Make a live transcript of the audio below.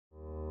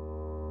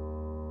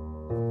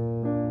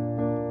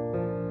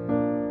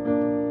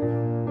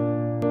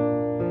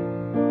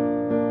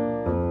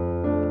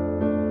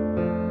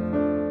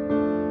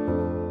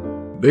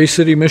Bay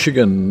City,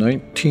 Michigan,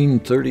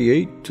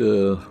 1938,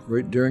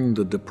 right during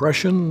the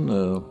Depression.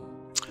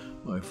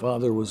 My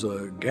father was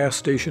a gas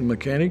station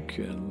mechanic,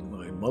 and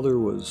my mother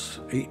was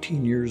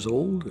 18 years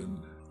old and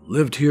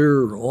lived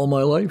here all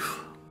my life.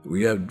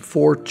 We had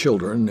 4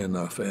 children in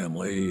our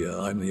family.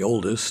 I'm the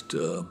oldest.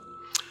 The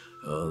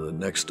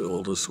next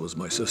oldest was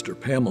my sister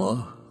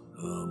Pamela,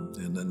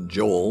 and then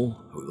Joel,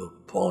 who was a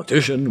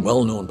politician,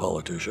 well-known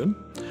politician,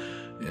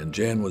 and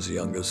Jan was the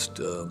youngest,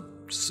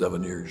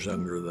 7 years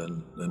younger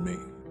than me.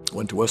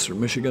 Went to Western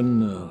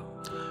Michigan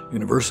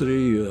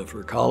University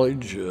for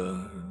college,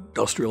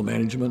 industrial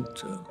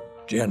management.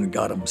 Jan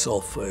got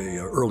himself a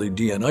early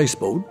D and ice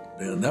boat,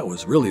 and that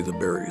was really the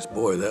berries.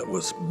 Boy, that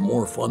was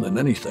more fun than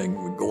anything,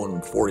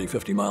 going 40,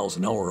 50 miles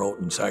an hour out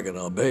in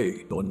Saginaw Bay.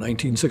 So in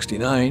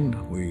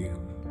 1969, we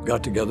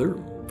got together,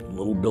 a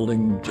little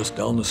building just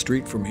down the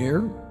street from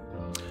here,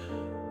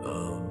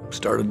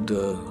 started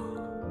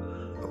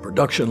a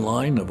production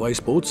line of ice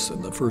boats.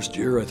 In the first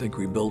year, I think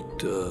we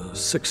built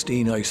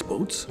 16 ice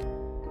boats.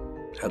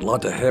 Had a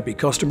lot of happy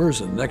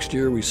customers, and next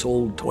year we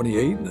sold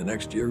 28, and the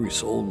next year we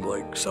sold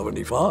like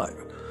 75.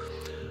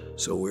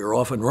 So we were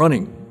off and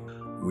running.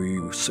 We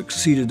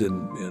succeeded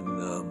in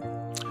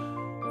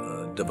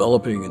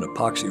developing an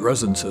epoxy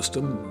resin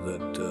system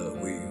that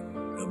we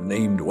have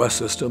named West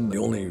System, the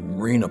only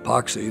marine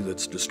epoxy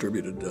that's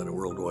distributed on a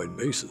worldwide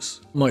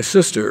basis. My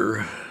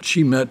sister,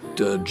 she met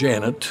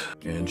Janet,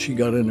 and she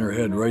got in her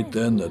head right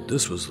then that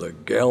this was the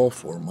gal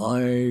for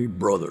my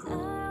brother.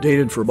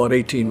 Dated for about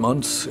 18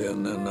 months,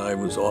 and then I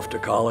was off to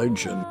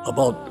college. And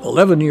about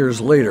 11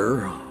 years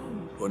later,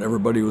 when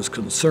everybody was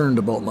concerned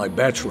about my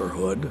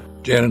bachelorhood,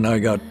 Jan and I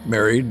got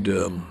married.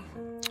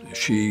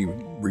 She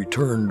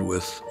returned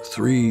with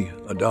 3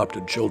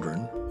 adopted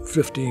children,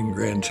 15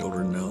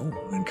 grandchildren now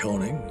and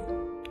counting,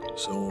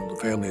 so the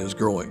family is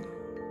growing.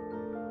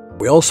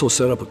 We also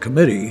set up a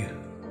committee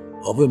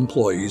of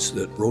employees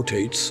that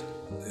rotates,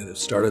 and it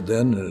started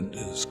then and it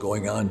is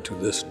going on to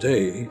this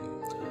day,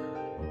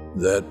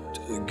 that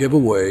give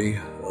away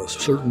a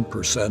certain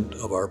percent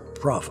of our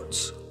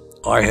profits.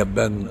 I have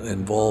been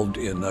involved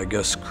in, I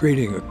guess,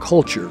 creating a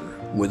culture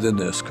within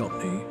this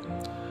company,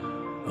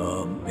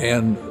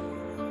 and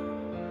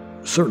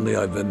certainly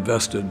I've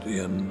invested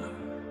in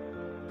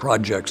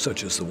projects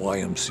such as the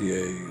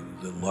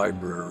YMCA, the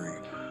library,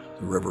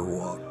 the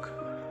Riverwalk.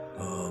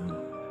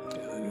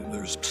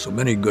 There's so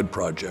many good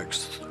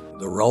projects.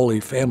 The Rowley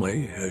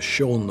family has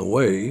shown the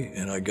way,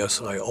 and I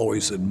guess I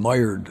always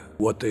admired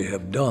what they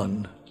have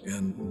done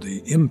and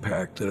the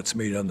impact that it's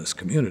made on this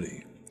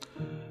community.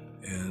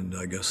 And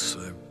I guess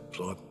I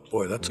thought,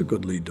 boy, that's a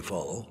good lead to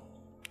follow.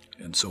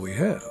 And so we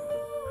have.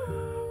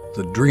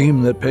 The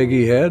dream that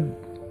Peggy had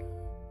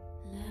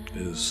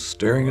is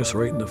staring us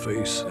right in the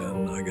face,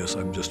 and I guess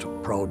I'm just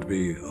proud to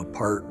be a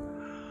part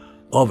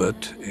of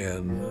it,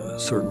 and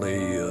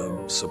certainly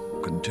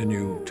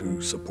continue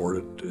to support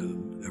it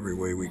in every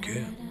way we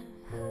can.